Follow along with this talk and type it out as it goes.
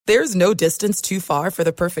There's no distance too far for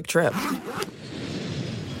the perfect trip.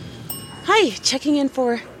 Hi, checking in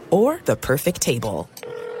for... Or the perfect table.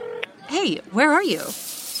 Hey, where are you?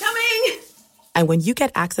 Coming! And when you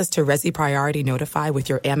get access to Resi Priority Notify with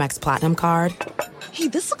your Amex Platinum card... Hey,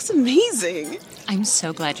 this looks amazing. I'm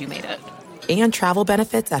so glad you made it. And travel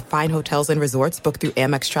benefits at fine hotels and resorts booked through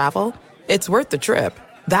Amex Travel, it's worth the trip.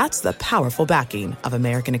 That's the powerful backing of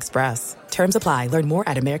American Express. Terms apply. Learn more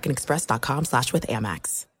at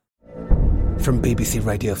americanexpress.com/withAmex. From BBC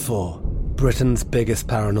Radio 4, Britain's biggest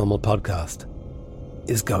paranormal podcast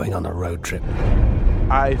is going on a road trip.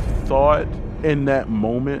 I thought in that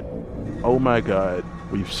moment, oh my God,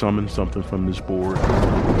 we've summoned something from this board.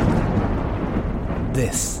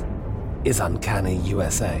 This is Uncanny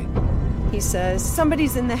USA. He says,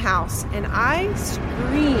 somebody's in the house, and I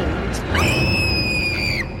screamed.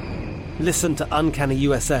 Listen to Uncanny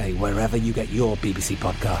USA wherever you get your BBC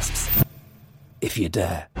podcasts, if you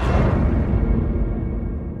dare.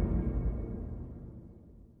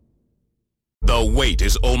 The wait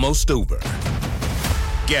is almost over.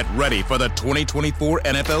 Get ready for the 2024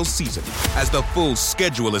 NFL season as the full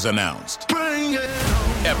schedule is announced.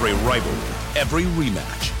 Every rivalry, every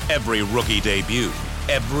rematch, every rookie debut,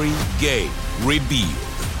 every game revealed.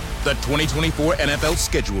 The 2024 NFL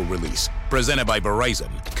schedule release, presented by Verizon,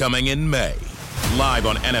 coming in May. Live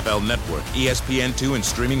on NFL Network, ESPN2, and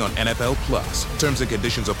streaming on NFL Plus. Terms and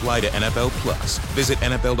conditions apply to NFL Plus. Visit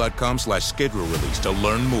NFL.com/schedule release to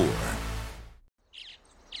learn more.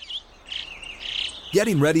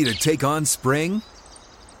 Getting ready to take on spring?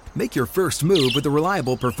 Make your first move with the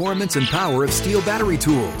reliable performance and power of Steel battery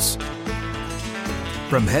tools.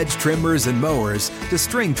 From hedge trimmers and mowers to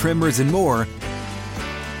string trimmers and more,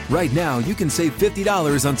 right now you can save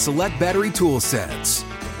 $50 on select battery tool sets.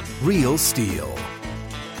 Real Steel.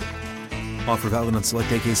 Offer valid on select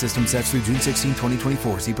AK system sets through June 16,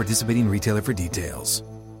 2024. See participating retailer for details.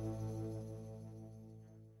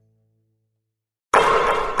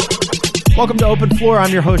 Welcome to Open Floor.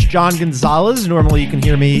 I'm your host, John Gonzalez. Normally, you can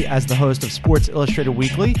hear me as the host of Sports Illustrated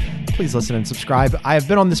Weekly. Please listen and subscribe. I have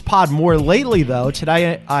been on this pod more lately, though.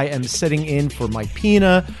 Today, I am sitting in for Mike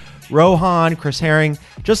Pina, Rohan, Chris Herring.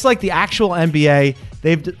 Just like the actual NBA,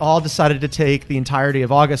 they've all decided to take the entirety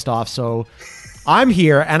of August off. So I'm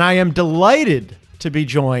here, and I am delighted to be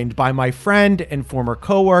joined by my friend and former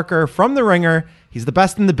coworker from The Ringer. He's the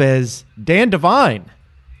best in the biz, Dan Devine.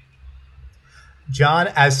 John,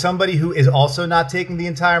 as somebody who is also not taking the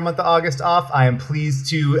entire month of August off, I am pleased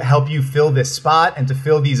to help you fill this spot and to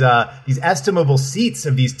fill these estimable seats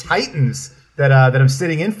of these titans that I'm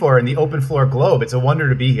sitting in for in the Open Floor Globe. It's a wonder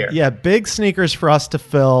to be here. Yeah, big sneakers for us to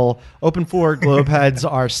fill. Open Floor Globe heads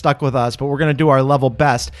are stuck with us, but we're going to do our level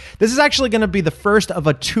best. This is actually going to be the first of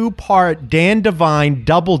a two-part Dan Devine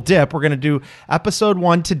double dip. We're going to do episode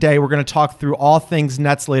 1 today. We're going to talk through all things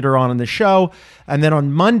Nets later on in the show. And then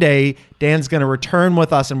on Monday, Dan's going to return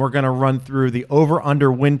with us, and we're going to run through the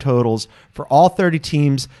over-under win totals for all 30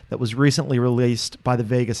 teams that was recently released by the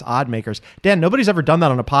Vegas odd makers. Dan, nobody's ever done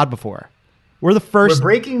that on a pod before. We're the first. We're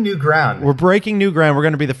breaking new ground. We're breaking new ground. We're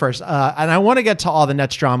going to be the first. And I want to get to all the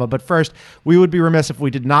Nets drama, but first, we would be remiss if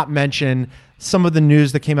we did not mention some of the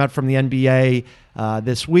news that came out from the NBA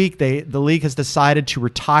this week. The league has decided to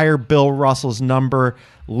retire Bill Russell's number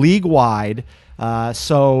league-wide.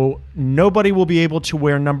 So nobody will be able to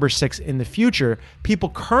wear number 6 in the future. People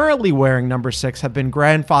currently wearing number 6 have been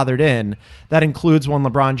grandfathered in. That includes one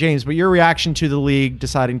LeBron James. But your reaction to the league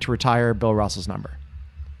deciding to retire Bill Russell's number?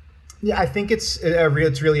 Yeah, I think it's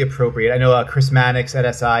really appropriate. I know Chris Mannix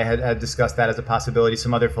at SI had discussed that as a possibility.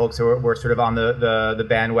 Some other folks were sort of on the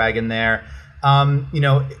bandwagon there.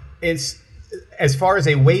 It's as far as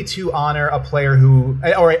a way to honor a player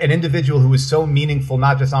or an individual who was so meaningful,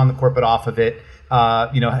 not just on the court but off of it.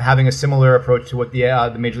 Having a similar approach to what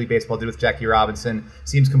the Major League Baseball did with Jackie Robinson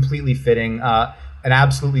seems completely fitting. An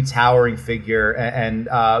absolutely towering figure, and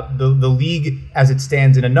the league as it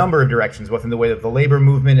stands in a number of directions, both in the way of the labor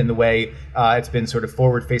movement, in the way it's been sort of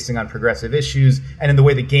forward-facing on progressive issues, and in the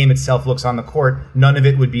way the game itself looks on the court. None of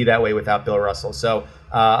it would be that way without Bill Russell. So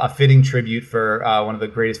a fitting tribute for one of the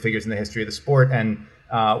greatest figures in the history of the sport, and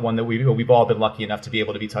one that we've all been lucky enough to be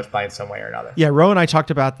able to be touched by in some way or another. Yeah, Ro and I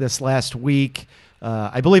talked about this last week.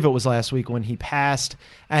 I believe it was last week when he passed,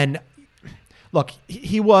 and look,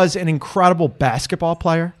 he was an incredible basketball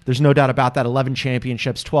player. There's no doubt about that. 11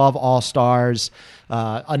 championships, 12 All-Stars,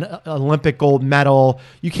 an Olympic gold medal.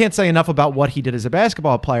 You can't say enough about what he did as a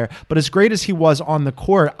basketball player. But as great as he was on the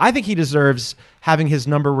court, I think he deserves having his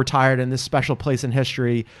number retired in this special place in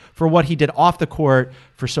history for what he did off the court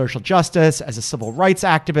for social justice, as a civil rights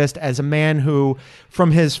activist, as a man who,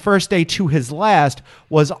 from his first day to his last,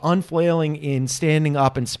 was unflailing in standing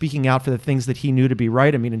up and speaking out for the things that he knew to be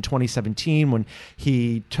right. I mean, in 2017, when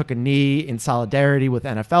he took a knee in solidarity with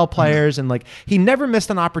NFL players, and like, he never missed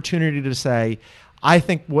an opportunity to say, I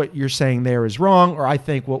think what you're saying there is wrong, or I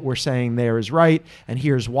think what we're saying there is right, and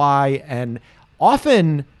here's why. And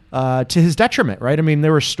often to his detriment, right? I mean,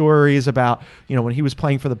 there were stories about, when he was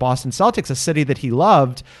playing for the Boston Celtics, a city that he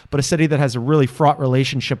loved, but a city that has a really fraught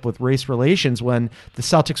relationship with race relations, when the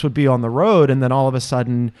Celtics would be on the road and then all of a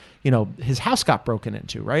sudden, his house got broken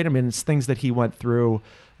into, right? I mean, it's things that he went through.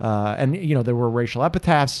 And there were racial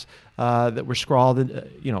epitaphs that were scrawled,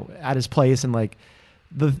 at his place, and like,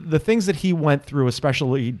 the things that he went through,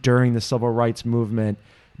 especially during the civil rights movement,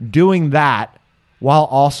 doing that while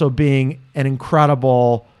also being an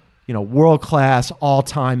incredible, world-class,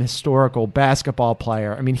 all-time historical basketball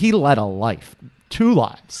player. I mean, he led a life, 2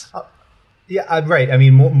 lives. Yeah, right. I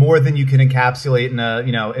mean, more than you can encapsulate in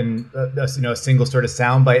a single sort of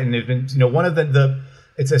soundbite. And there's been, one of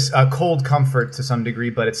it's a cold comfort to some degree,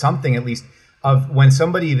 but it's something at least of when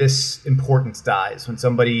somebody this important dies, when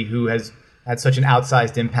somebody who has had such an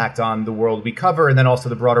outsized impact on the world we cover, and then also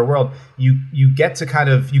the broader world, you get to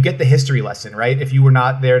you get the history lesson, right? If you were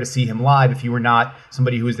not there to see him live, if you were not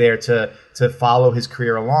somebody who was there to follow his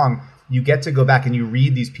career along, you get to go back and you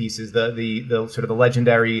read these pieces, the sort of the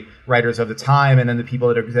legendary writers of the time, and then the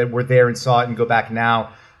people that were there and saw it and go back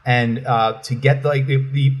now. And to get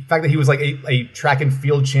the fact that he was like a track and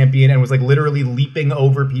field champion and was like literally leaping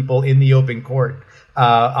over people in the open court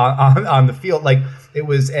on the field, like, it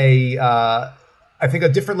was I think a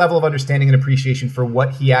different level of understanding and appreciation for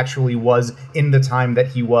what he actually was in the time that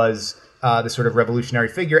he was the sort of revolutionary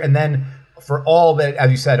figure. And then for all that, as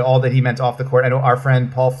you said, all that he meant off the court. I know our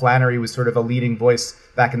friend Paul Flannery was sort of a leading voice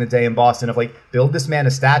back in the day in Boston of like, build this man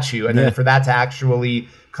a statue. And then for that to actually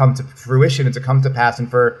come to fruition and to come to pass, and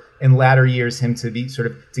for in latter years him to be sort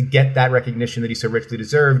of to get that recognition that he so richly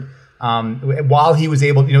deserved. While he was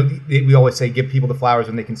able, we always say give people the flowers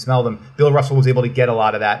when they can smell them. Bill Russell was able to get a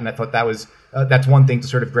lot of that, and I thought that was that's one thing to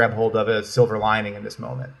sort of grab hold of, a silver lining in this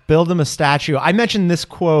moment. Build him a statue. I mentioned this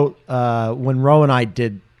quote when Roe and I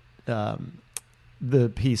did the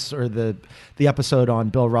piece or the episode on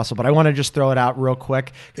Bill Russell, but I want to just throw it out real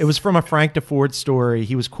quick. It was from a Frank DeFord story.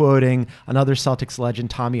 He was quoting another Celtics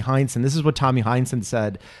legend, Tommy Heinsohn. This is what Tommy Heinsohn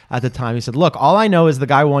said at the time. He said, "Look, all I know is the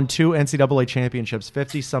guy won 2 NCAA championships,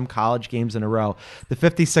 50-some college games in a row, the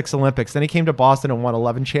 56 Olympics. Then he came to Boston and won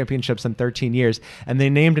 11 championships in 13 years, and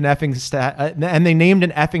they named an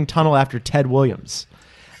effing tunnel after Ted Williams."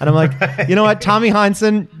 And I'm like, you know what, Tommy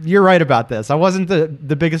Heinsohn, you're right about this. I wasn't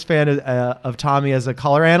the biggest fan of Tommy as a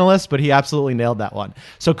color analyst, but he absolutely nailed that one.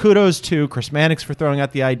 So kudos to Chris Mannix for throwing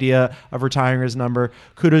out the idea of retiring his number.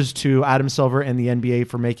 Kudos to Adam Silver and the NBA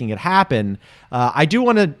for making it happen. I do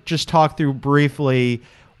want to just talk through briefly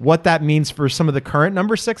what that means for some of the current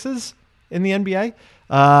number 6s in the NBA.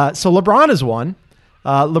 So LeBron is one.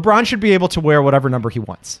 LeBron should be able to wear whatever number he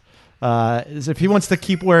wants. If he wants to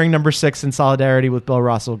keep wearing number 6 in solidarity with Bill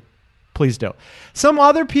Russell, please do. Some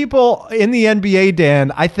other people in the NBA,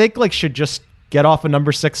 Dan, I think should just get off of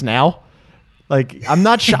number 6 now. I'm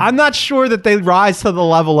not sure that they rise to the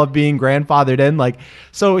level of being grandfathered in.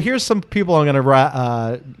 So here's some people I'm going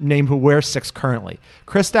to name who wear 6 currently: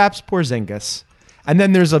 Kristaps Porzingis, and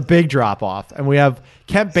then there's a big drop off, and we have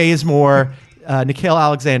Kent Bazemore, Nickeil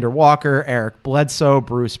Alexander-Walker, Eric Bledsoe,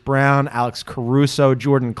 Bruce Brown, Alex Caruso,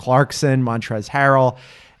 Jordan Clarkson, Montrezl Harrell,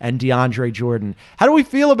 and DeAndre Jordan. How do we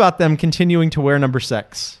feel about them continuing to wear number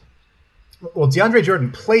 6? Well, DeAndre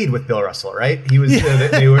Jordan played with Bill Russell, right? He was they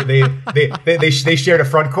shared a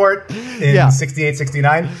front court in 68,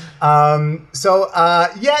 69. I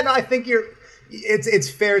think it's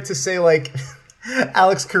fair to say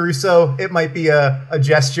Alex Caruso, it might be a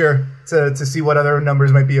gesture to see what other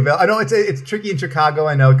numbers might be available. I know it's tricky in Chicago.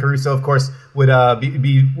 I know Caruso, of course, would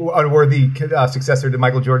be unworthy successor to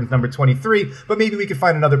Michael Jordan's number 23, but maybe we could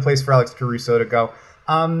find another place for Alex Caruso to go.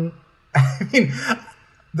 I mean,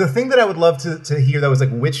 the thing that I would love to hear, though, is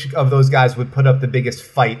which of those guys would put up the biggest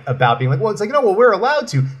fight about being we're allowed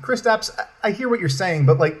to. Kristaps, I hear what you're saying,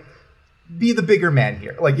 but be the bigger man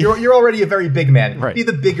here. You're already a very big man. Right. Be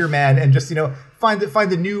the bigger man and just find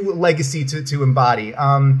a new legacy to embody.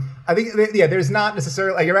 I think there's not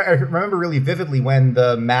necessarily. I remember really vividly when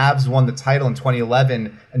the Mavs won the title in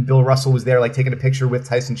 2011, and Bill Russell was there taking a picture with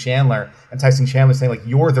Tyson Chandler, and Tyson Chandler saying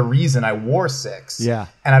 "You're the reason I wore 6." Yeah.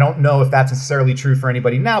 And I don't know if that's necessarily true for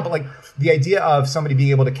anybody now, but the idea of somebody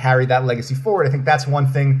being able to carry that legacy forward, I think that's one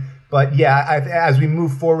thing. But yeah, as we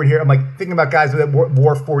move forward here, I'm like thinking about guys that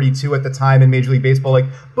wore 42 at the time in Major League Baseball, like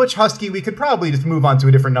Butch Husky. We could probably just move on to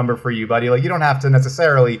a different number for you, buddy. Like you don't have to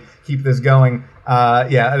necessarily keep this going.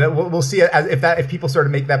 We'll see if people sort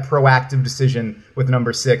of make that proactive decision with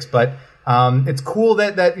number 6. But it's cool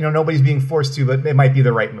that nobody's being forced to, but it might be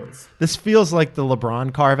the right move. This feels like the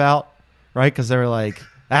LeBron carve out, right? Because they were like,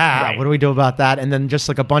 right. What do we do about that? And then just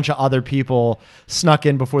like a bunch of other people snuck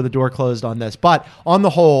in before the door closed on this. But on the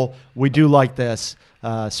whole, we do like this.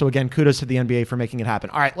 So again, kudos to the NBA for making it happen.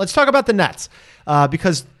 All right, let's talk about the Nets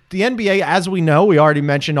because the NBA, as we know, we already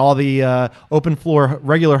mentioned all the open floor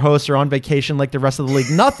regular hosts are on vacation like the rest of the league.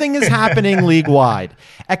 Nothing is happening league-wide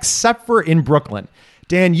except for in Brooklyn.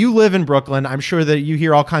 Dan, you live in Brooklyn. I'm sure that you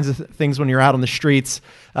hear all kinds of things when you're out on the streets.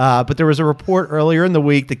 But there was a report earlier in the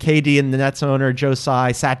week that KD and the Nets owner, Joe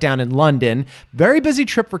Tsai, sat down in London. Very busy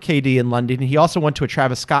trip for KD in London. He also went to a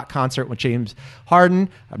Travis Scott concert with James Harden.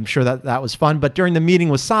 I'm sure that was fun. But during the meeting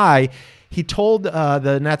with Tsai, he told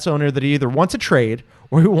the Nets owner that he either wants a trade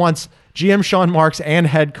or he wants GM Sean Marks and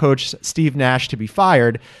head coach Steve Nash to be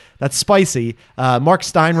fired. That's spicy. Mark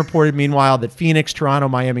Stein reported, meanwhile, that Phoenix, Toronto,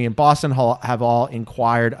 Miami, and Boston have all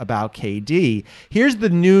inquired about KD. Here's the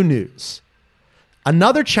new news.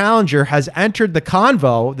 Another challenger has entered the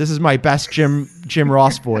convo. This is my best Jim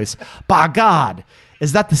Ross voice. By God,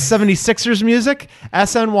 is that the 76ers music?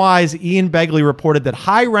 SNY's Ian Begley reported that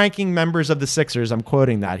high-ranking members of the Sixers, I'm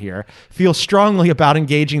quoting that here, feel strongly about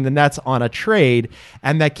engaging the Nets on a trade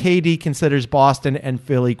and that KD considers Boston and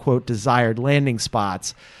Philly, quote, desired landing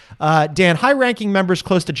spots. Dan, high-ranking members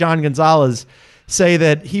close to John Gonzalez say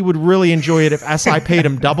that he would really enjoy it if SI paid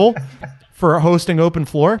him double for hosting Open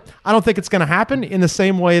Floor. I don't think it's going to happen in the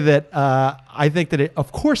same way that I think that,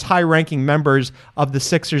 of course, high-ranking members of the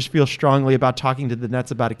Sixers feel strongly about talking to the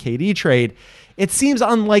Nets about a KD trade. It seems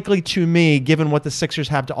unlikely to me, given what the Sixers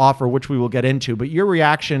have to offer, which we will get into. But your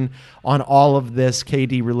reaction on all of this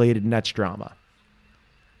KD-related Nets drama?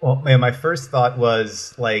 Well, man, my first thought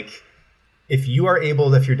was, like, if you're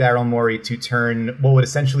Daryl Morey, to turn what would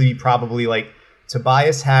essentially be probably like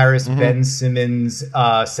Tobias Harris, Ben Simmons,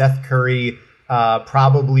 Seth Curry,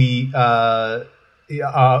 probably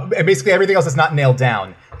basically everything else that's not nailed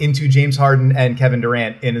down into James Harden and Kevin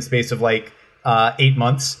Durant in the space of like 8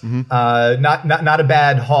 months. Not a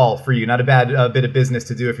bad haul for you, not a bad bit of business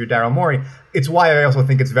to do if you're Daryl Morey. It's why I also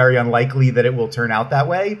think it's very unlikely that it will turn out that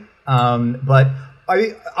way. But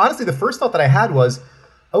honestly, the first thought that I had was,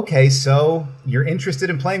 okay, so you're interested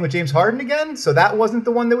in playing with James Harden again? So that wasn't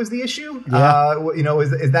the one that was the issue? Yeah.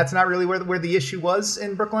 Is that's not really where the issue was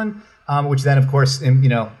in Brooklyn? Which then, of course,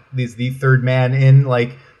 is the third man in,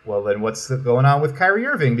 like, well, then what's going on with Kyrie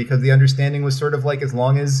Irving? Because the understanding was sort of like, as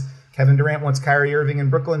long as Kevin Durant wants Kyrie Irving in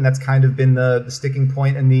Brooklyn, that's kind of been the sticking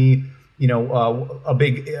point and the, a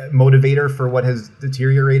big motivator for what has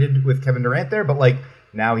deteriorated with Kevin Durant there. But like,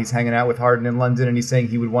 now he's hanging out with Harden in London, and he's saying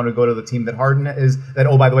he would want to go to the team that Harden is. That,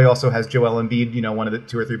 oh, by the way, also has Joel Embiid, one of the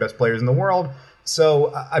 2 or 3 best players in the world.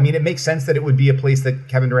 So, I mean, it makes sense that it would be a place that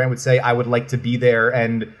Kevin Durant would say, I would like to be there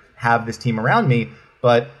and have this team around me.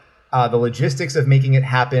 But the logistics of making it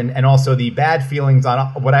happen, and also the bad feelings on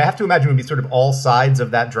what I have to imagine would be sort of all sides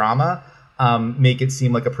of that drama, make it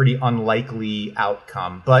seem like a pretty unlikely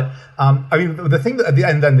outcome. But I mean, the thing,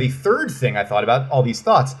 and then the third thing I thought about all these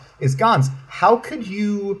thoughts is, Gonz, how could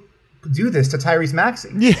you do this to Tyrese Maxey?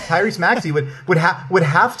 Yeah. Tyrese Maxey would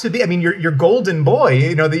have to be. I mean, your golden boy,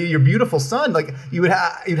 your beautiful son. Like you'd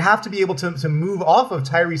have to be able to move off of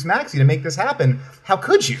Tyrese Maxey to make this happen. How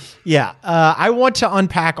could you? Yeah, I want to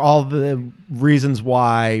unpack all the reasons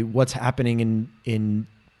why what's happening in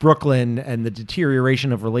Brooklyn and the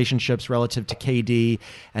deterioration of relationships relative to KD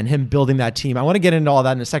and him building that team. I want to get into all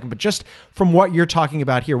that in a second, but just from what you're talking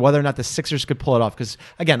about here, whether or not the Sixers could pull it off, because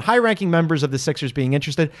again, high-ranking members of the Sixers being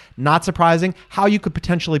interested, not surprising. How you could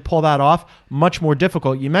potentially pull that off, much more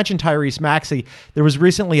difficult. You mentioned Tyrese Maxey. There was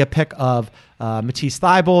recently a pic of Matisse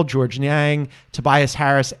Thybulle, George Niang, Tobias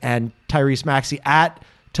Harris, and Tyrese Maxey at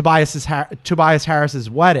Tobias Harris's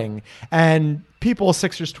wedding, and people,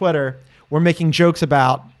 Sixers Twitter, were making jokes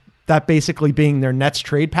about that basically being their Nets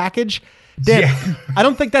trade package. Dan, yeah. I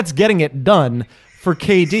don't think that's getting it done for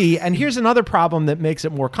KD. And here's another problem that makes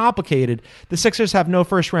it more complicated. The Sixers have no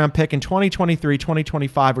first-round pick in 2023,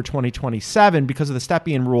 2025, or 2027 because of the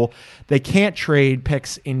Stepien rule. They can't trade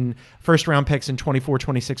first-round picks in 24,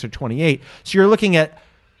 26, or 28. So you're looking at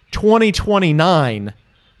 2029,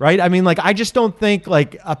 right? I mean, like, I just don't think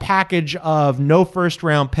like a package of no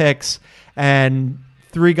first-round picks and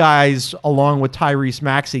 3 guys along with Tyrese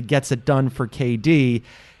Maxey gets it done for KD.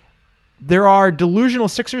 There are delusional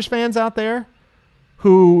Sixers fans out there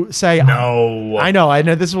who say, No. I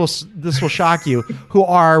know this will shock you, who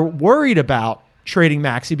are worried about trading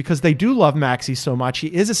Maxey because they do love Maxey so much. He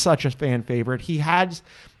is such a fan favorite. He has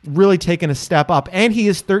really taken a step up, and he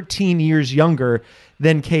is 13 years younger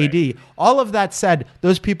than KD. Right. All of that said,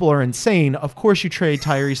 those people are insane. Of course you trade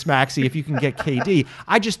Tyrese Maxey if you can get KD.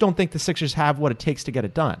 I just don't think the Sixers have what it takes to get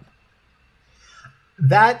it done.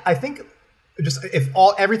 That, I think, just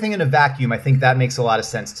everything in a vacuum, I think that makes a lot of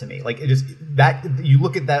sense to me. Like, you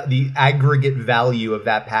look at the aggregate value of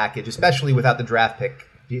that package, especially without the draft pick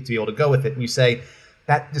to be able to go with it, and you say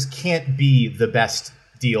that just can't be the best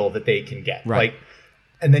deal that they can get. Right. Like,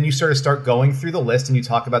 and then you sort of start going through the list and you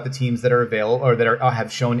talk about the teams that are available or that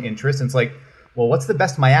have shown interest. And it's like, well, what's the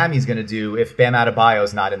best Miami's going to do if Bam Adebayo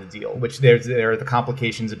is not in the deal? Which there are the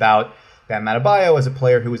complications about Bam Adebayo as a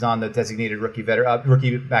player who was on the designated rookie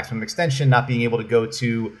maximum extension, not being able to go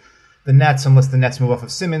to the Nets unless the Nets move off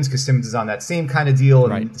of Simmons because Simmons is on that same kind of deal.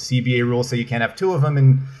 And right. The CBA rules say you can't have two of them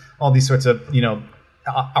and all these sorts of,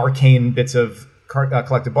 arcane bits of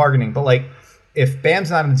collective bargaining. But like, if Bam's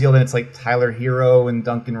not in the deal, then it's like Tyler Hero and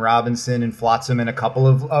Duncan Robinson and Flotsam and a couple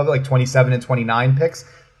of like 27 and 29 picks.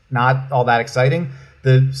 Not all that exciting.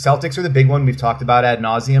 The Celtics are the big one we've talked about ad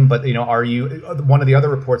nauseum. But one of the other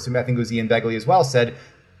reports, I think it was Ian Begley as well, said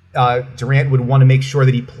Durant would want to make sure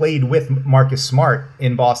that he played with Marcus Smart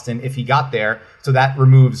in Boston if he got there. So that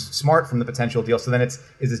removes Smart from the potential deal. So then is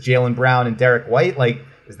this Jaylen Brown and Derek White? Like,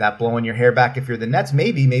 is that blowing your hair back if you're the Nets?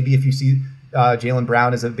 Maybe if you see Jaylen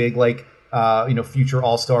Brown as a big future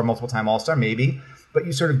All-Star, multiple-time All-Star, maybe. But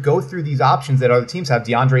you sort of go through these options that other teams have.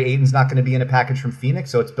 DeAndre Ayton's not going to be in a package from Phoenix,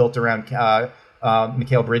 so it's built around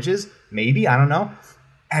Mikal Bridges. Maybe, I don't know.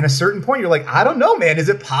 At a certain point, you're like, I don't know, man. Is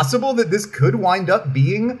it possible that this could wind up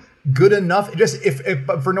being good enough? Just if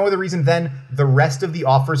for no other reason than the rest of the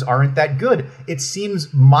offers aren't that good. It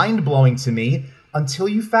seems mind-blowing to me until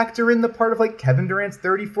you factor in the part of like Kevin Durant's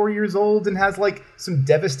 34 years old and has like some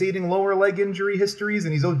devastating lower leg injury histories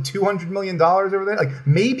and he's owed $200 million over there. Like,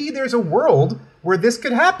 maybe there's a world where this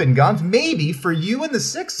could happen, Gons. Maybe for you and the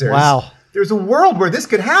Sixers. Wow. There's a world where this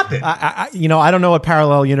could happen. I don't know what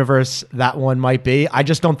parallel universe that one might be. I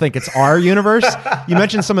just don't think it's our universe. You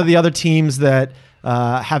mentioned some of the other teams that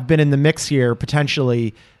have been in the mix here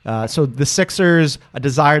potentially. So the Sixers, a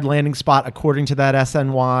desired landing spot according to that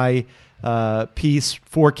SNY piece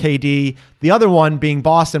for KD. The other one being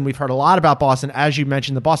Boston. We've heard a lot about Boston. As you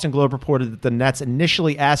mentioned, the Boston Globe reported that the Nets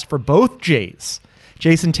initially asked for both Jays,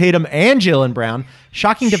 Jason Tatum and Jaylen Brown.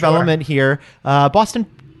 Shocking development here. Boston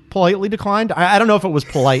politely declined. I don't know if it was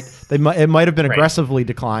polite. It might have been aggressively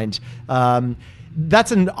declined.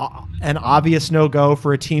 That's an obvious no-go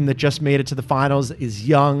for a team that just made it to the finals, is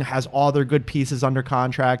young, has all their good pieces under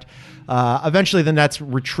contract. Eventually, the Nets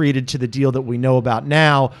retreated to the deal that we know about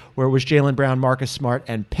now, where it was Jaylen Brown, Marcus Smart,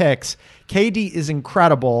 and picks. KD is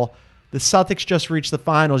incredible. The Celtics just reached the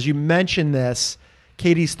finals. You mentioned this.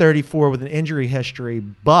 KD's 34 with an injury history,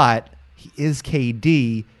 but he is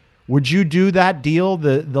KD. Would you do that deal,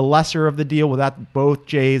 the lesser of the deal, without both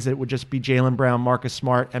Jays? It would just be Jaylen Brown, Marcus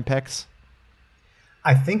Smart, and picks?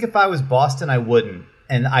 I think if I was Boston, I wouldn't.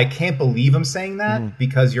 And I can't believe I'm saying that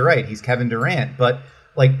because you're right. He's Kevin Durant. But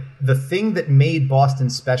like, the thing that made Boston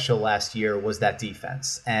special last year was that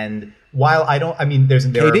defense. And while there are many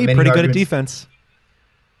pretty good at defense.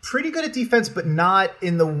 Pretty good at defense, but not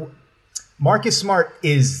in the... Marcus Smart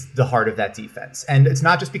is the heart of that defense. And it's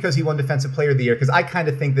not just because he won Defensive Player of the Year, because I kind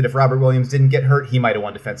of think that if Robert Williams didn't get hurt, he might have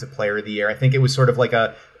won Defensive Player of the Year. I think it was sort of like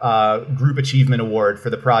a group achievement award for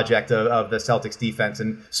the project of the Celtics defense.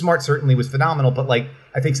 And Smart certainly was phenomenal, but like,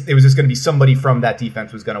 I think it was just going to be somebody from that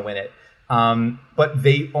defense was going to win it. But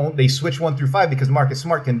they switch 1 through 5 because Marcus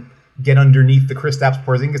Smart can get underneath the Kristaps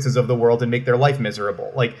Porzingises of the world and make their life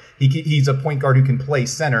miserable. Like, he's a point guard who can play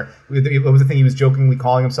center. What was the thing he was jokingly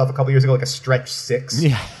calling himself a couple years ago? Like a stretch 6.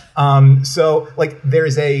 Yeah. So like,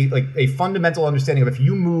 there's a fundamental understanding of if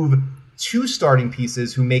you move 2 starting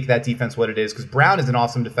pieces who make that defense what it is, because Brown is an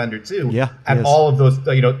awesome defender too. Yeah. And all of those,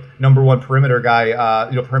 number one perimeter guy,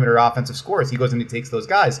 perimeter offensive scorers, he goes and he takes those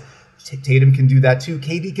guys. Tatum can do that too.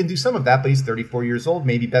 KD can do some of that, but he's 34 years old,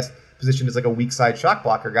 maybe best positioned as like a weak side shot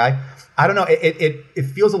blocker guy. I don't know. It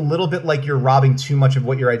feels a little bit like you're robbing too much of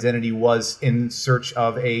what your identity was in search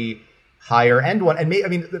of a higher end one. And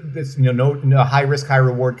it's no high risk, high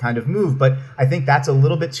reward kind of move, but I think that's a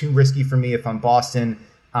little bit too risky for me if I'm Boston.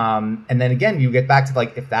 And then again, you get back to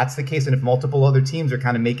like, if that's the case and if multiple other teams are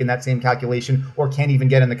kind of making that same calculation or can't even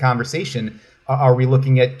get in the conversation, are we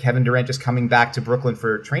looking at Kevin Durant just coming back to Brooklyn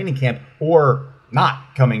for training camp or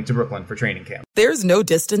not coming to Brooklyn for training camp? There's no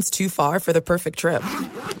distance too far for the perfect trip.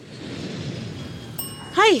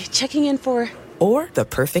 Hi, checking in for... or the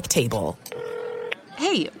perfect table.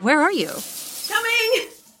 Hey, where are you? Coming!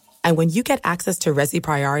 And when you get access to Resi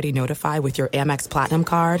Priority Notify with your Amex Platinum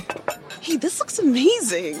card, Hey, this looks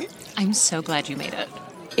amazing. I'm so glad you made it.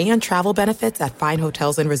 and travel benefits at fine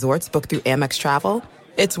hotels and resorts booked through Amex Travel,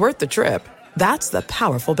 it's worth the trip. That's the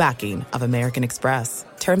powerful backing of American Express.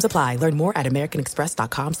 Terms apply. Learn more at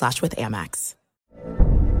americanexpress.com/withAmex.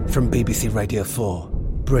 From BBC Radio 4,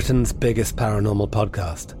 Britain's biggest paranormal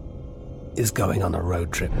podcast is going on a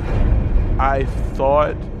road trip. I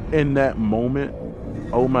thought in that moment,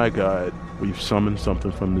 oh my God, we've summoned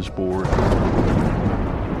something from this board.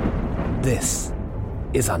 This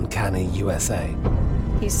is Uncanny USA.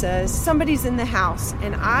 He says, somebody's in the house,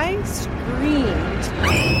 and I screamed.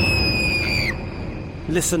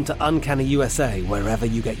 Listen to Uncanny USA wherever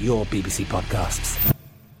you get your BBC podcasts,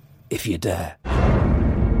 if you dare.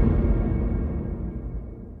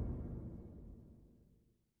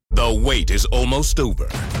 The wait is almost over.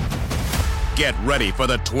 Get ready for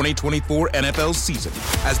the 2024 NFL season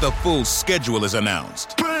as the full schedule is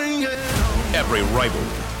announced. Every rivalry,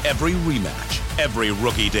 every rematch, every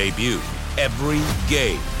rookie debut, every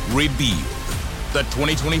game revealed. The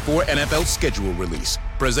 2024 NFL schedule release,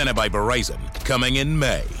 presented by Verizon, coming in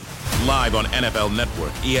May. Live on NFL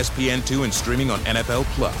Network, ESPN2, and streaming on NFL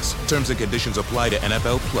Plus. Terms and conditions apply to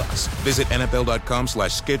NFL Plus. Visit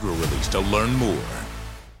NFL.com/schedule release to learn more.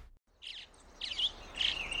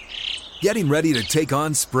 Getting ready to take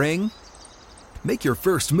on spring? Make your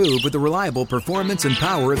first move with the reliable performance and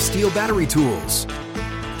power of Steel battery tools.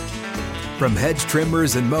 From hedge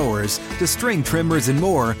trimmers and mowers to string trimmers and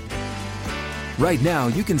more, right now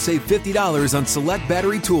you can save $50 on select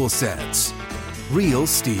battery tool sets. Real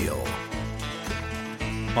Steel.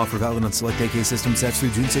 Offer valid on select AK system sets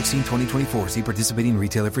through June 16, 2024. See participating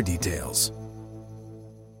retailer for details.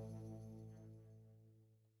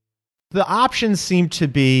 The options seem to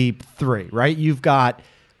be three, right? You've got,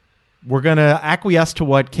 we're going to acquiesce to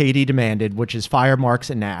what KD demanded, which is fire Marks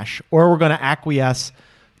and Nash, or we're going to acquiesce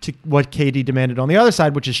to what KD demanded on the other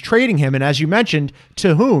side, which is trading him. And as you mentioned,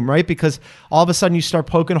 to whom, right? Because all of a sudden you start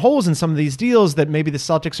poking holes in some of these deals that maybe the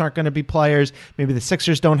Celtics aren't going to be players. Maybe the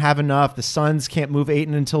Sixers don't have enough. The Suns can't move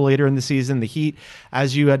Ayton until later in the season. The Heat,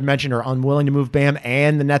 as you had mentioned, are unwilling to move Bam,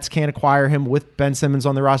 and the Nets can't acquire him with Ben Simmons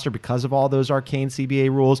on the roster because of all those arcane CBA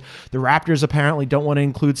rules. The Raptors apparently don't want to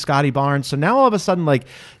include Scotty Barnes. So now all of a sudden, like,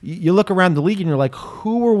 you look around the league and you're like,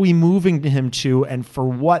 who are we moving him to, and for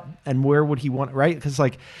what, and where would he want, right? Because,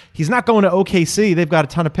 like, he's not going to OKC. They've got a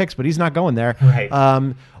ton of picks, but he's not going there.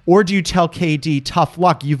 Right. Or do you tell KD, tough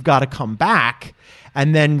luck, you've got to come back,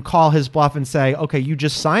 and then call his bluff and say, okay, you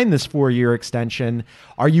just signed this 4-year extension.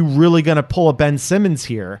 Are you really going to pull a Ben Simmons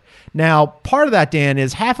here? Now, part of that, Dan,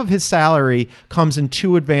 is half of his salary comes in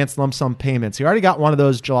 2 advanced lump sum payments. He already got one of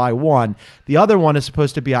those July 1. The other one is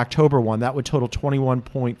supposed to be October 1. That would total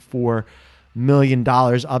 $21.4 million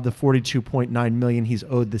of the $42.9 million he's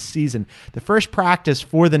owed this season. The first practice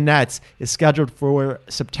for the Nets is scheduled for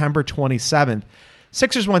September 27th.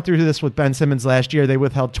 Sixers went through this with Ben Simmons last year. They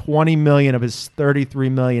withheld $20 million of his $33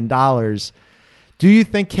 million. Do you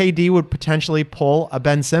think KD would potentially pull a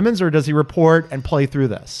Ben Simmons, or does he report and play through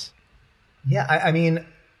this? Yeah, I mean,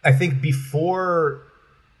 I think before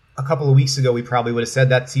a couple of weeks ago, we probably would have said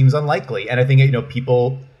that seems unlikely. And I think,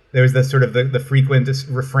 people... There's the sort of the frequent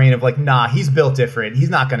refrain of like, nah, he's built different. He's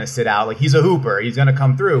not going to sit out. Like, he's a hooper. He's going to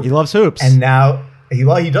come through. He loves hoops. And now he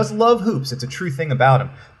does love hoops. It's a true thing about him.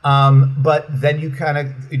 But then you kind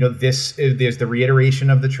of, there's the reiteration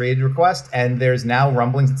of the trade request, and there's now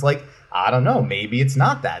rumblings. It's like, I don't know, maybe it's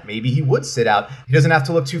not that. Maybe he would sit out. He doesn't have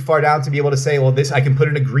to look too far down to be able to say, well, this, I can put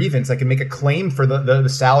in a grievance. I can make a claim for the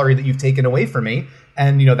salary that you've taken away from me.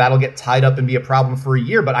 And, that'll get tied up and be a problem for a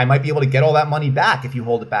year, but I might be able to get all that money back if you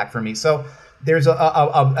hold it back for me. So there's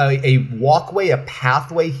a walkway, a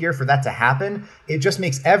pathway here for that to happen. It just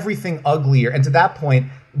makes everything uglier. And to that point,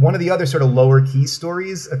 one of the other sort of lower key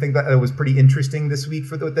stories, I think that was pretty interesting this week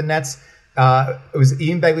with the Nets. It was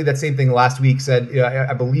Ian Begley, that same thing last week, said,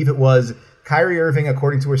 I believe it was Kyrie Irving,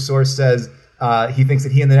 according to a source, says he thinks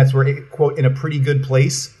that he and the Nets were, quote, in a pretty good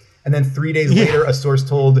place. And then 3 days later, a source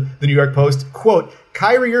told the New York Post, quote,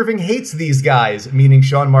 Kyrie Irving hates these guys, meaning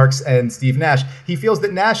Sean Marks and Steve Nash. He feels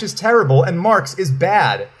that Nash is terrible and Marks is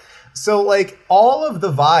bad. So, like, all of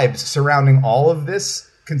the vibes surrounding all of this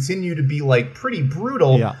continue to be, like, pretty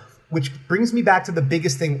brutal. Yeah. Which brings me back to the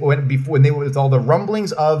biggest thing when they was all the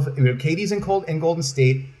rumblings of, KD's in Golden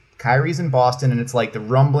State, Kyrie's in Boston, and it's like the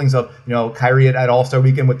rumblings of, Kyrie at All-Star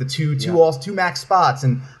Weekend with the two max spots,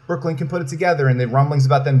 and Brooklyn can put it together, and the rumblings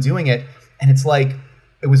about them doing it. And it's like,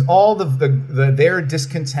 it was all their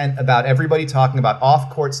discontent about everybody talking about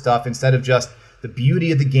off-court stuff instead of just the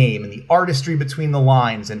beauty of the game and the artistry between the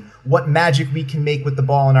lines and what magic we can make with the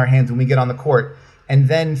ball in our hands when we get on the court. And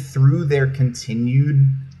then through their continued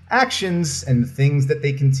actions and things that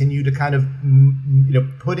they continue to kind of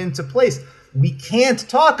put into place, we can't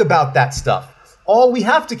talk about that stuff. All we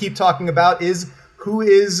have to keep talking about is who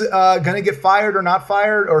is going to get fired or not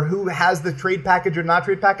fired, or who has the trade package or not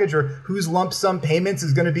trade package, or whose lump sum payments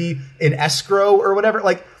is going to be in escrow or whatever.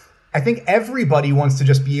 Like, I think everybody wants to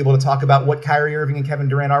just be able to talk about what Kyrie Irving and Kevin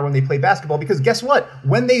Durant are when they play basketball, because guess what?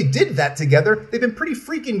 When they did that together, they've been pretty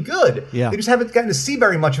freaking good. Yeah. They just haven't gotten to see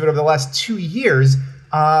very much of it over the last 2 years.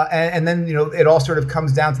 And then, it all sort of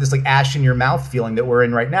comes down to this like ash in your mouth feeling that we're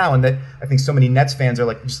in right now. And that I think so many Nets fans are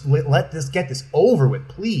like, just let this get this over with,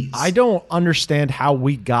 please. I don't understand how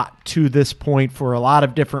we got to this point for a lot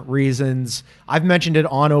of different reasons. I've mentioned it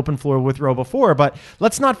on Open Floor with Ro before, but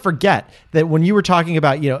let's not forget that when you were talking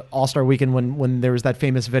about, All-Star Weekend, when there was that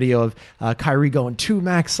famous video of Kyrie going 2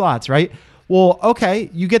 max slots, right? Well, okay,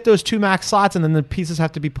 you get those 2 max slots and then the pieces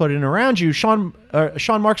have to be put in around you. Sean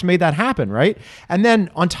Marks made that happen, right? And then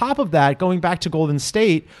on top of that, going back to Golden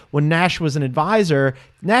State, when Nash was an advisor,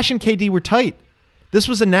 Nash and KD were tight. This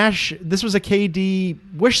was a KD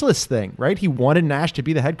wish list thing, right? He wanted Nash to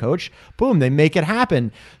be the head coach. Boom, they make it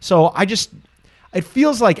happen. So it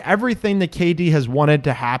feels like everything that KD has wanted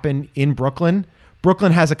to happen in Brooklyn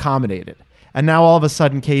has accommodated. And now all of a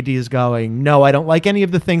sudden KD is going, no, I don't like any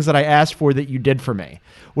of the things that I asked for that you did for me,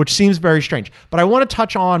 which seems very strange. But I want to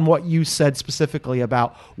touch on what you said specifically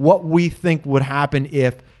about what we think would happen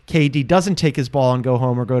if KD doesn't take his ball and go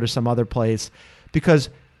home or go to some other place. Because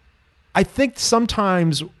I think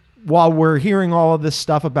sometimes while we're hearing all of this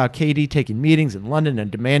stuff about KD taking meetings in London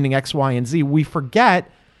and demanding X, Y, and Z, we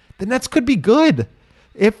forget the Nets could be good.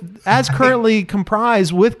 If, as currently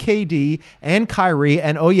comprised with KD and Kyrie,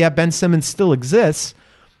 and Ben Simmons still exists,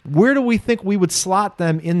 where do we think we would slot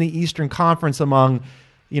them in the Eastern Conference among,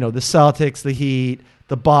 the Celtics, the Heat,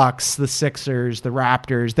 the Bucks, the Sixers, the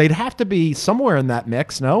Raptors? They'd have to be somewhere in that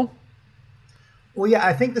mix, no? Well, yeah,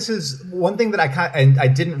 I think this is one thing that I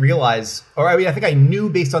didn't realize, or I think I knew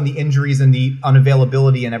based on the injuries and the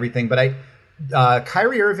unavailability and everything, but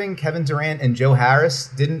Kyrie Irving, Kevin Durant, and Joe Harris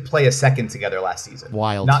didn't play a second together last season.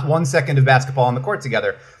 Wild. Not 1 second of basketball on the court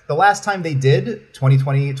together. The last time they did,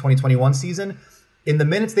 2020-2021 season, in the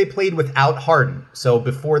minutes they played without Harden, so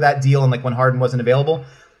before that deal and like when Harden wasn't available,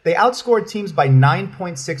 they outscored teams by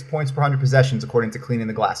 9.6 points per 100 possessions, according to Cleaning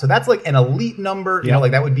the Glass. So that's like an elite number.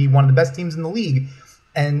 Like that would be one of the best teams in the league.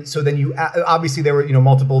 And so then you obviously there were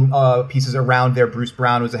multiple pieces around there. Bruce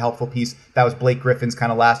Brown was a helpful piece. That was Blake Griffin's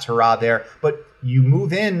kind of last hurrah there. But you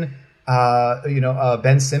move in,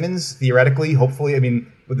 Ben Simmons theoretically, hopefully. I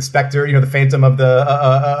mean, with the specter, the phantom of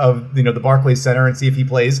the Barclays Center, and see if he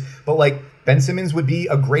plays. But like Ben Simmons would be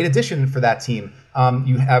a great addition for that team.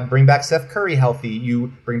 You bring back Seth Curry healthy.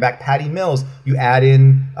 You bring back Patty Mills. You add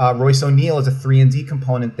in Royce O'Neal as a 3-and-D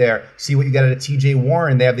component there. See what you get out of TJ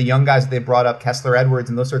Warren. They have the young guys that they brought up, Kessler Edwards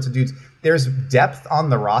and those sorts of dudes. There's depth on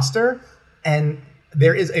the roster. And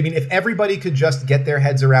there is, if everybody could just get their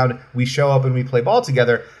heads around, we show up and we play ball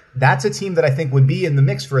together, that's a team that I think would be in the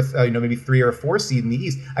mix for maybe 3 or 4 seed in the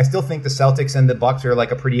East. I still think the Celtics and the Bucks are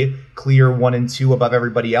like a pretty clear 1 and 2 above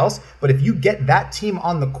everybody else. But if you get that team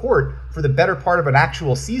on the court for the better part of an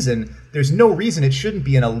actual season, there's no reason it shouldn't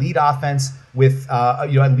be an elite offense with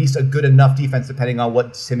at least a good enough defense, depending on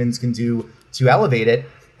what Simmons can do to elevate it.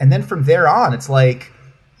 And then from there on, it's like,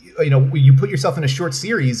 you put yourself in a short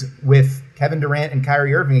series with Kevin Durant and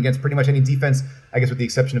Kyrie Irving against pretty much any defense, I guess with the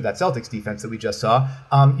exception of that Celtics defense that we just saw,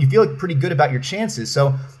 you feel like pretty good about your chances.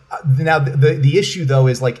 So now the issue though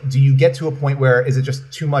is like, do you get to a point where is it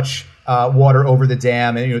just too much water over the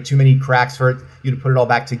dam and too many cracks for you to put it all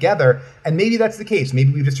back together? And maybe that's the case.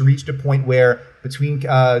 Maybe we've just reached a point where between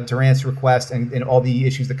Durant's request and all the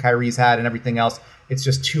issues that Kyrie's had and everything else, it's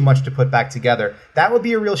just too much to put back together. That would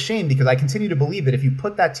be a real shame, because I continue to believe that if you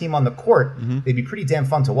put that team on the court, they'd be pretty damn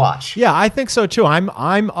fun to watch. Yeah, I think so too.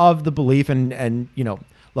 I'm of the belief, and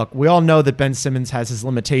look, we all know that Ben Simmons has his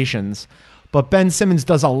limitations, but Ben Simmons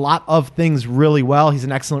does a lot of things really well. He's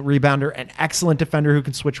an excellent rebounder, an excellent defender who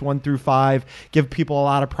can switch 1 through 5, give people a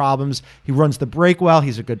lot of problems. He runs the break well.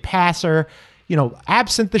 He's a good passer.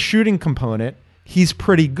 Absent the shooting component, he's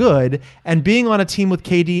pretty good. And being on a team with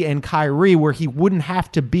KD and Kyrie where he wouldn't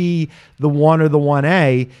have to be the 1 or the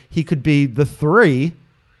 1A, he could be the 3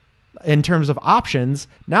 in terms of options.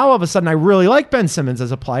 Now all of a sudden I really like Ben Simmons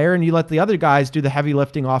as a player, and you let the other guys do the heavy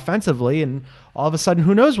lifting offensively, and all of a sudden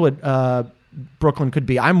who knows what Brooklyn could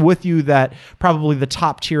be. I'm with you that probably the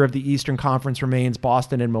top tier of the Eastern Conference remains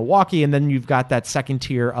Boston and Milwaukee, and then you've got that second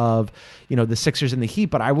tier of, the Sixers and the Heat,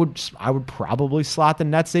 but I would probably slot the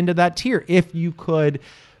Nets into that tier if you could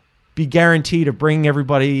be guaranteed of bringing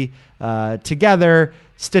everybody together,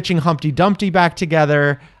 stitching Humpty Dumpty back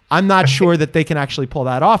together. I'm not sure that they can actually pull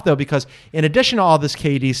that off, though, because in addition to all this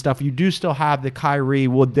KD stuff, you do still have the Kyrie.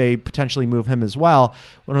 Would they potentially move him as well?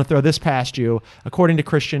 I'm going to throw this past you. According to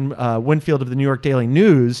Christian Winfield of the New York Daily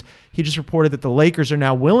News, he just reported that the Lakers are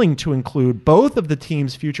now willing to include both of the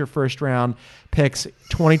team's future first-round picks,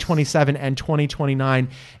 2027 and 2029,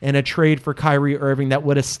 in a trade for Kyrie Irving that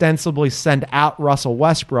would ostensibly send out Russell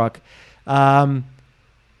Westbrook. That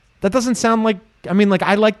doesn't sound like...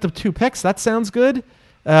 I like the 2 picks. That sounds good.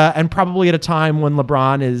 And probably at a time when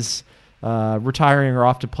LeBron is retiring or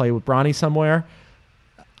off to play with Bronny somewhere.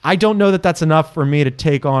 I don't know that that's enough for me to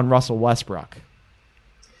take on Russell Westbrook.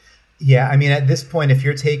 Yeah, at this point, if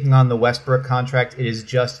you're taking on the Westbrook contract, it is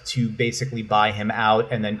just to basically buy him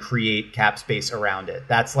out and then create cap space around it.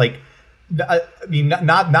 That's not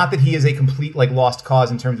that he is a complete lost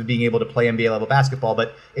cause in terms of being able to play NBA level basketball,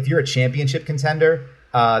 but if you're a championship contender,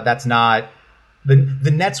 that's not... The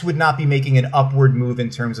Nets would not be making an upward move in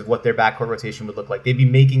terms of what their backcourt rotation would look like. They'd be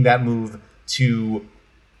making that move to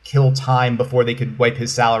kill time before they could wipe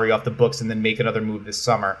his salary off the books and then make another move this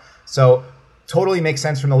summer. So totally makes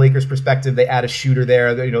sense from the Lakers' perspective. They add a shooter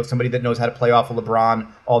there, somebody that knows how to play off of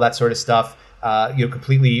LeBron, all that sort of stuff.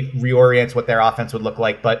 Completely reorients what their offense would look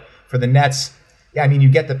like. But for the Nets, yeah, you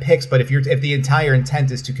get the picks, but if the entire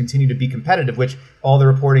intent is to continue to be competitive, which all the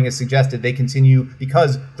reporting has suggested, they continue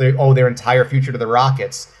because they owe their entire future to the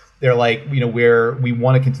Rockets. They're we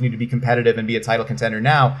want to continue to be competitive and be a title contender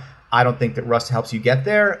now. I don't think that Russ helps you get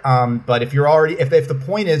there. But if you're already, if the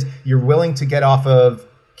point is you're willing to get off of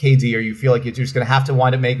KD, or you feel like you're just going to have to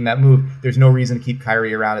wind up making that move, there's no reason to keep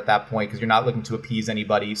Kyrie around at that point because you're not looking to appease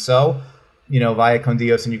anybody. So, via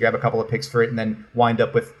Condios, and you grab a couple of picks for it and then wind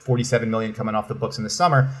up with $47 million coming off the books in the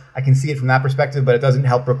summer. I can see it from that perspective, but it doesn't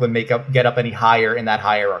help Brooklyn get up any higher in that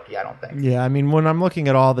hierarchy, I don't think. Yeah, when I'm looking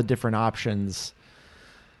at all the different options,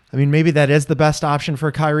 maybe that is the best option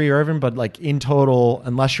for Kyrie Irving, but in total,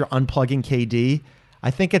 unless you're unplugging KD,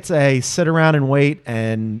 I think it's a sit around and wait,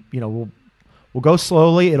 and we'll go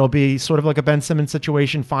slowly. It'll be sort of like a Ben Simmons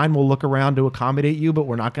situation. Fine, we'll look around to accommodate you, but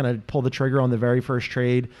we're not going to pull the trigger on the very first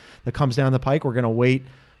trade that comes down the pike. We're going to wait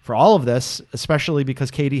for all of this, especially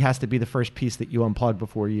because KD has to be the first piece that you unplug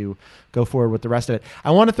before you go forward with the rest of it.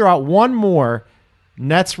 I want to throw out one more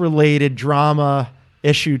Nets-related drama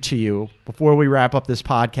issue to you before we wrap up this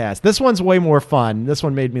podcast. This one's way more fun. This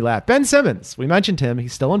one made me laugh. Ben Simmons, we mentioned him.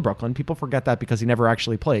 He's still in Brooklyn. People forget that because he never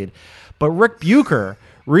actually played. But Rick Bucher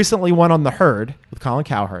recently went on The Herd with Colin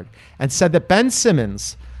Cowherd and said that Ben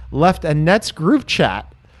Simmons left a Nets group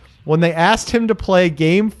chat when they asked him to play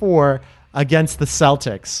Game 4 against the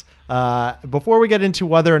Celtics. Before we get into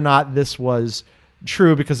whether or not this was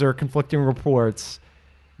true, because there are conflicting reports,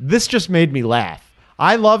 this just made me laugh.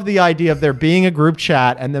 I love the idea of there being a group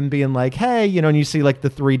chat and them being like, hey, and you see the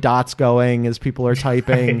 3 dots going as people are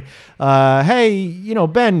typing. Hey,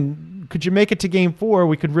 Ben, could you make it to Game 4?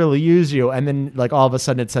 We could really use you. And then all of a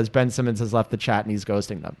sudden it says Ben Simmons has left the chat and he's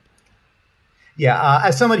ghosting them. Yeah,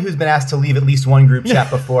 as somebody who's been asked to leave at least one group chat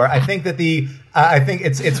before, I think that I think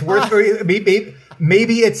it's worth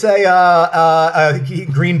maybe it's a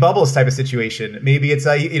green bubbles type of situation. Maybe it's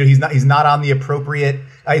he's not on the appropriate.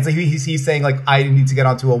 It's he's saying I need to get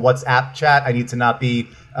onto a WhatsApp chat. I need to not be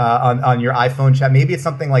on your iPhone chat. Maybe it's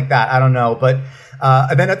something like that. I don't know, but.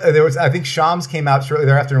 And then there was, I think Shams came out shortly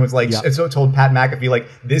thereafter and was so told Pat McAfee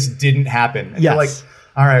this didn't happen. And yes.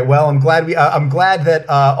 All right, well, I'm glad that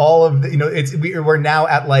all of the, we're now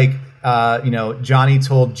at Johnny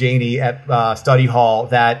told Janie at study hall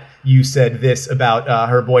that you said this about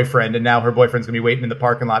her boyfriend, and now her boyfriend's gonna be waiting in the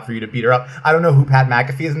parking lot for you to beat her up. I don't know who Pat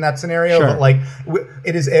McAfee is in that scenario, sure. But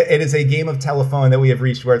it is a game of telephone that we have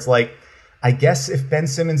reached where it's I guess if Ben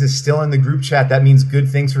Simmons is still in the group chat, that means good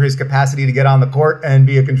things for his capacity to get on the court and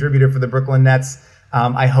be a contributor for the Brooklyn Nets.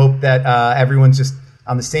 I hope that everyone's just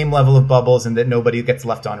on the same level of bubbles and that nobody gets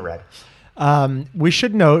left on red. We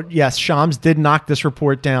should note, yes, Shams did knock this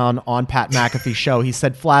report down on Pat McAfee's show. He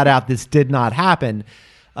said flat out this did not happen.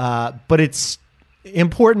 But it's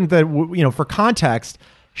important that, for context,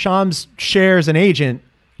 Shams shares an agent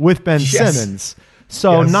with Ben Simmons.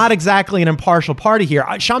 So not exactly an impartial party here.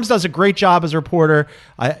 Shams does a great job as a reporter.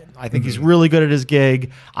 I think he's really good at his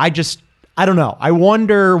gig. I don't know. I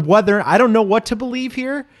wonder I don't know what to believe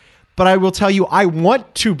here, but I will tell you, I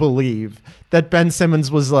want to believe that Ben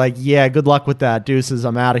Simmons was like, yeah, good luck with that, deuces,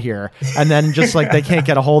 I'm out of here. And then just like they can't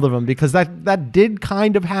get a hold of him, because that did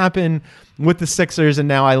kind of happen with the Sixers. And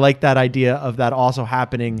now I like that idea of that also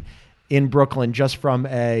happening in Brooklyn, just from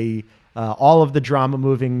all of the drama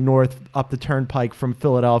moving north up the turnpike from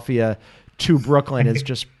Philadelphia to Brooklyn is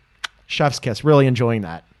just chef's kiss. Really enjoying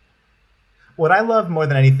that. What I love more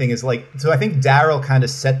than anything is so I think Daryl kind of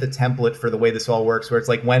set the template for the way this all works, where it's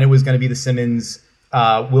like when it was going to be the Simmons,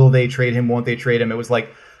 will they trade him, won't they trade him? It was like,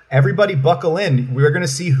 everybody buckle in. We're going to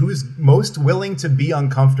see who's most willing to be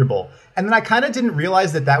uncomfortable. And then I kind of didn't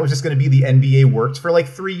realize that was just going to be the NBA worked for like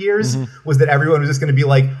 3 years, was that everyone was just going to be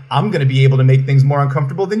like, I'm going to be able to make things more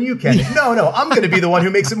uncomfortable than you can. No, I'm going to be the one who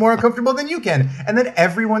makes it more uncomfortable than you can. And then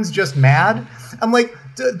everyone's just mad. I'm like,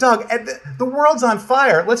 Doug, the world's on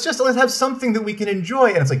fire. Let's have something that we can enjoy.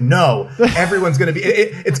 And it's like, no, everyone's going to be,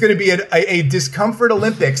 it's going to be a discomfort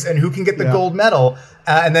Olympics, and who can get the gold medal.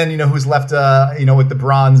 And then, who's left, with the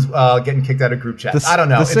bronze getting kicked out of group chats. I don't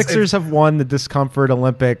know. The Sixers have won the discomfort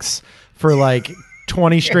Olympics for like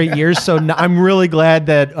 20 straight years. So I'm really glad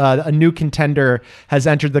that a new contender has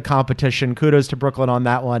entered the competition. Kudos to Brooklyn on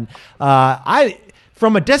that one.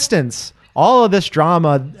 From a distance, all of this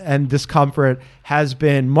drama and discomfort has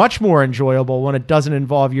been much more enjoyable when it doesn't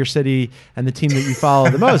involve your city and the team that you follow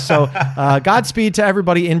the most. So Godspeed to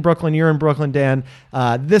everybody in Brooklyn. You're in Brooklyn, Dan.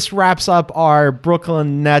 This wraps up our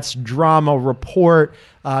Brooklyn Nets drama report.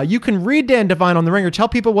 You can read Dan Devine on The Ringer. Tell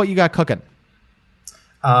people what you got cooking.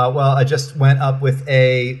 Well, I just went up with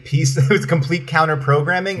a piece that was complete counter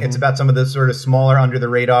programming. It's about some of the sort of smaller, under the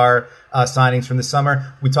radar signings from the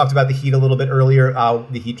summer. We talked about the Heat a little bit earlier.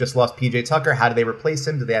 The Heat just lost PJ Tucker. How do they replace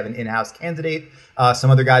him? Do they have an in-house candidate?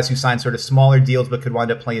 Some other guys who signed sort of smaller deals but could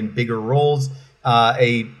wind up playing bigger roles.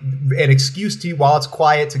 An excuse to, while it's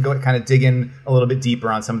quiet, to go kind of dig in a little bit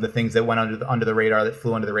deeper on some of the things that went under the radar, that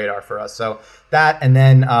flew under the radar for us. So that, and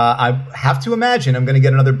then I have to imagine I'm going to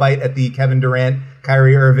get another bite at the Kevin Durant,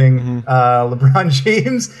 Kyrie Irving, LeBron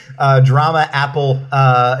James drama apple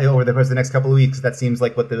over the course of the next couple of weeks. That seems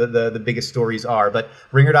like what the biggest stories are. But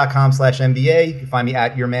ringer.com/NBA. You can find me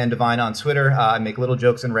at Your Man Divine on Twitter. I make little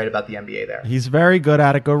jokes and write about the NBA there. He's very good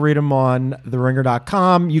at it. Go read him on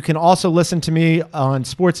theringer.com. You can also listen to me on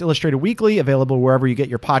Sports Illustrated Weekly, available wherever you get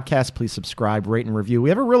your podcasts. Please subscribe, rate, and review. We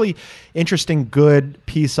have a really interesting, good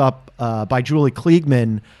piece up by Julie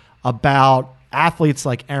Kliegman about athletes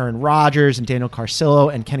like Aaron Rodgers and Daniel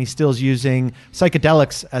Carcillo and Kenny Stills using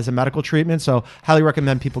psychedelics as a medical treatment. So highly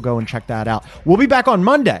recommend people go and check that out. We'll be back on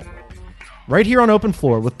Monday right here on Open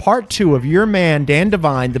Floor with part 2 of Your Man, Dan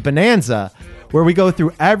Devine, the Bonanza, where we go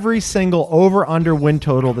through every single over-under win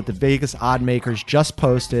total that the Vegas odd makers just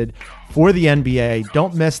posted for the NBA.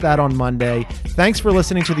 Don't miss that on Monday. Thanks for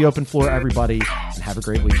listening to the Open Floor, everybody, and have a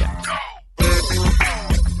great weekend.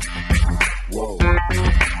 Whoa.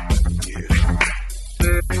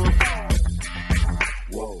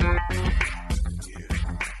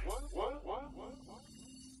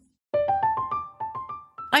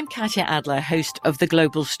 I'm Katya Adler, host of The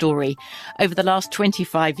Global Story. Over the last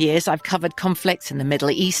 25 years, I've covered conflicts in the Middle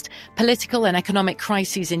East, political and economic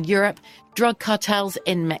crises in Europe, drug cartels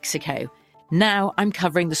in Mexico. Now I'm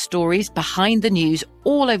covering the stories behind the news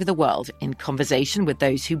all over the world in conversation with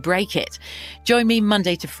those who break it. Join me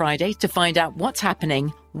Monday to Friday to find out what's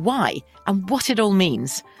happening, why, and what it all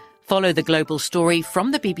means. Follow The Global Story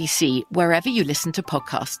from the BBC wherever you listen to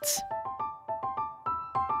podcasts.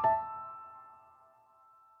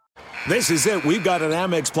 This is it. We've got an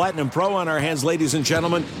Amex Platinum Pro on our hands, ladies and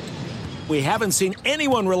gentlemen. We haven't seen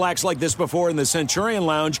anyone relax like this before in the Centurion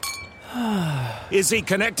Lounge. Is he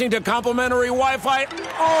connecting to complimentary Wi-Fi?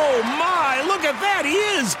 Oh, my! Look at that! He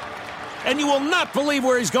is! And you will not believe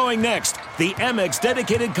where he's going next. The Amex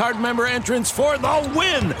dedicated card member entrance for the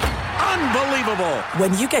win! Unbelievable!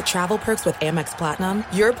 When you get travel perks with Amex Platinum,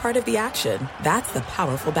 you're part of the action. That's the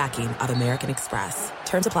powerful backing of American Express.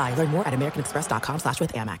 Terms apply. Learn more at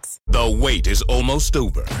americanexpress.com/withAmex. The wait is almost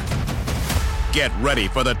over. Get ready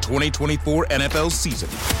for the 2024 NFL season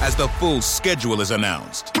as the full schedule is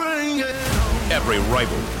announced. Every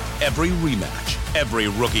rivalry, every rematch, every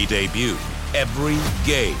rookie debut, every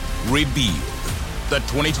game revealed. The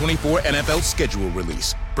 2024 NFL schedule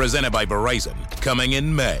release, presented by Verizon, coming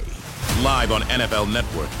in May. Live on NFL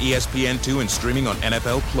Network, ESPN2, and streaming on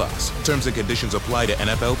NFL Plus. Terms and conditions apply to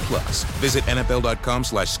NFL Plus. Visit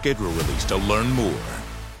NFL.com/schedule release to learn more.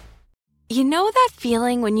 You know that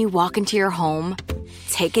feeling when you walk into your home,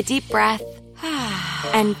 take a deep breath,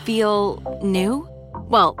 and feel new?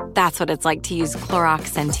 Well, that's what it's like to use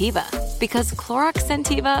Clorox Scentiva Because Clorox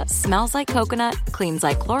Scentiva smells like coconut, cleans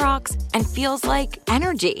like Clorox, and feels like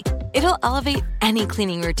energy. It'll elevate any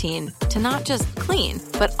cleaning routine to not just clean,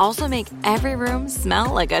 but also make every room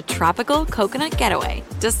smell like a tropical coconut getaway.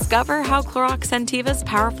 Discover how Clorox Scentiva's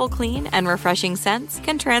powerful clean and refreshing scents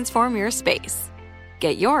can transform your space.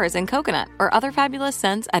 Get yours in coconut or other fabulous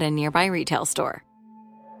scents at a nearby retail store.